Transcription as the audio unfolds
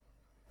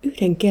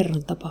yhden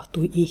kerran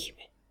tapahtui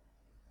ihme.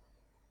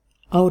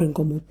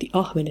 Aurinko muutti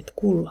ahvenet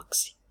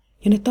kullaksi,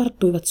 ja ne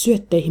tarttuivat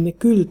syötteihimme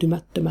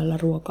kyltymättömällä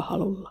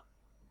ruokahalulla.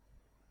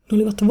 Ne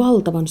olivat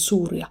valtavan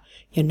suuria,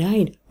 ja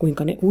näin,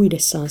 kuinka ne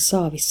uidessaan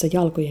saavissa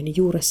jalkojeni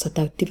juuressa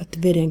täyttivät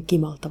veden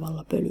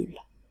kimaltavalla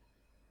pölyllä.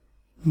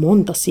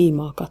 Monta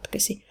siimaa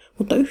katkesi,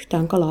 mutta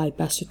yhtään kalaa ei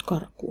päässyt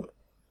karkuun.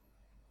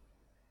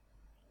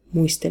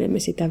 Muistelemme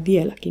sitä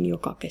vieläkin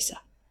joka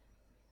kesä.